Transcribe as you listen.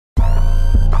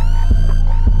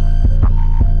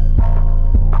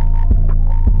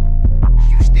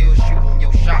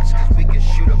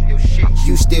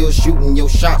shooting your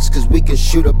shots, cause we can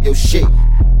shoot up your shit.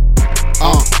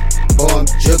 Boy, I'm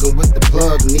jugging with the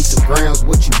plug, need some grams,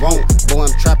 what you want? Boy,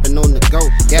 I'm trapping on the go.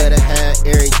 Gotta have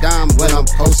every dime when I'm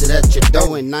posted at your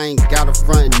door. And I ain't got a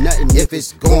front nothing if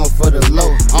it's going for the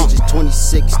low. It's just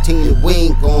 2016 and we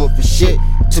ain't going for shit.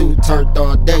 Two turned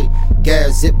all day,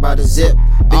 gas zip by the zip.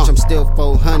 Bitch, I'm still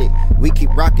 400. We keep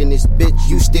rocking this bitch.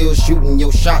 You still shooting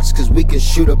your shots, cause we can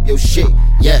shoot up your shit.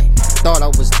 Yeah, thought I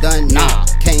was done, nah.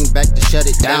 Came back to shut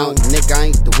it down. Nigga, I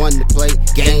ain't the one to play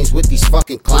games with these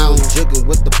fucking clowns. Jugging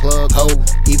with the plug, ho.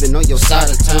 Even on your side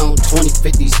of town, 20,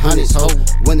 50s, 100s, ho.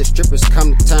 When the strippers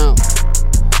come to town,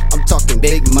 I'm talking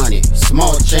big money,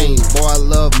 small change. Boy, I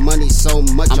love money so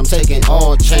much, I'm taking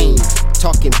all change.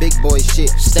 Talking big boy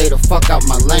shit, stay the fuck out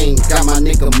my lane. Got my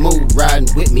nigga Moo riding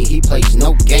with me, he plays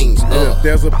no games. If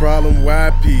there's a problem,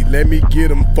 YP, let me get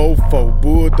him fofo.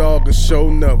 Bulldog is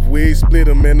showing up, we split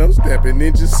him and I'm stepping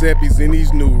in Giuseppe's in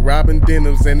these new Robin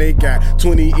denims. And they got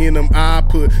 20 in them, I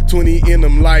put 20 in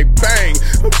them like bang.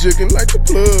 I'm jigging like the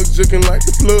plug, jigging like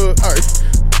the plug, ayy.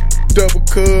 Double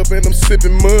cup and I'm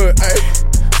sipping mud, ayy.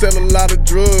 Sell a lot of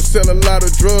drugs,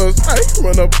 ayy.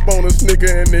 Run up on this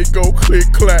nigga and they go click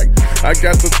clack. I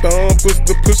got the thumb,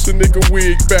 push a nigga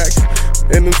wig back.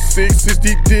 And them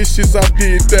 660 dishes, I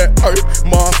did that, ayy.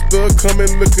 Monster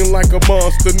coming looking like a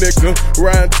monster, nigga.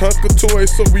 Riding Tonka toys,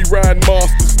 so we riding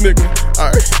monsters, nigga,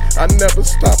 ayy. I never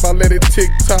stop, I let it tick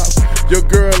tock. Your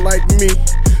girl like me,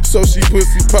 so she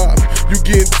pussy pop. You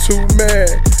getting too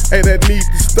mad, hey, that needs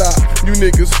to stop. You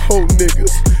niggas, hoe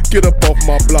niggas, get up off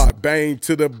my block. Bang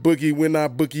to the boogie when I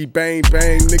boogie, bang,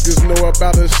 bang. Niggas know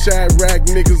about a Chirac,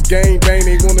 niggas gang bang.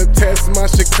 They wanna test my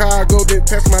Chicago, then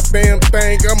test my damn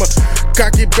thing. I'ma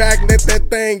cock it back, let that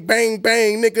thing bang,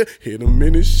 bang, nigga. Hit 'em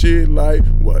in this shit like,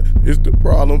 what is the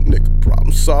problem, nigga?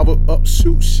 Problem solver, up,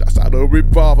 shoot shots out of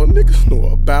revolver. Niggas know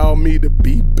about me to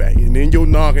be banging in your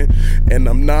noggin. And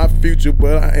I'm not Future,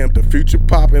 but I am the future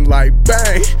popping like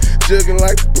bang. Jugging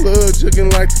like the plug,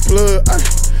 jugging like the plug, ayy.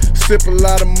 Sip a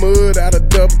lot of mud out of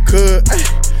double cut, ayy.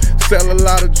 Sell a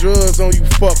lot of drugs on you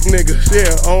fuck niggas.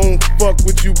 Yeah, I don't fuck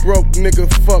with you broke nigga,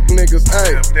 fuck niggas,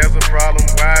 ayy. If there's a problem,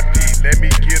 YP, let me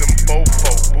get them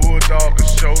fofo. Bulldog is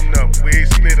showing up, we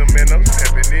split them and I'm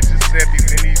stepping in Giuseppe's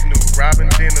in these new Robin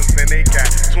denims. And they got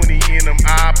 20 in them,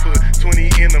 I put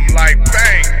 20 in them like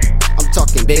bang. I'm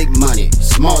talking big money,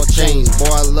 small change.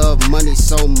 Boy, I love money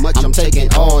so much, I'm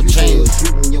taking all change.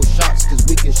 Shooting your shots, cause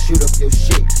we can shoot up your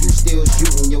shit. You still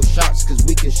shooting your shots, cause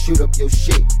we can shoot up your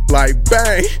shit. Like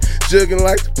bang, jugging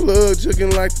like the plug,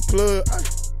 jugging like the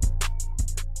plug.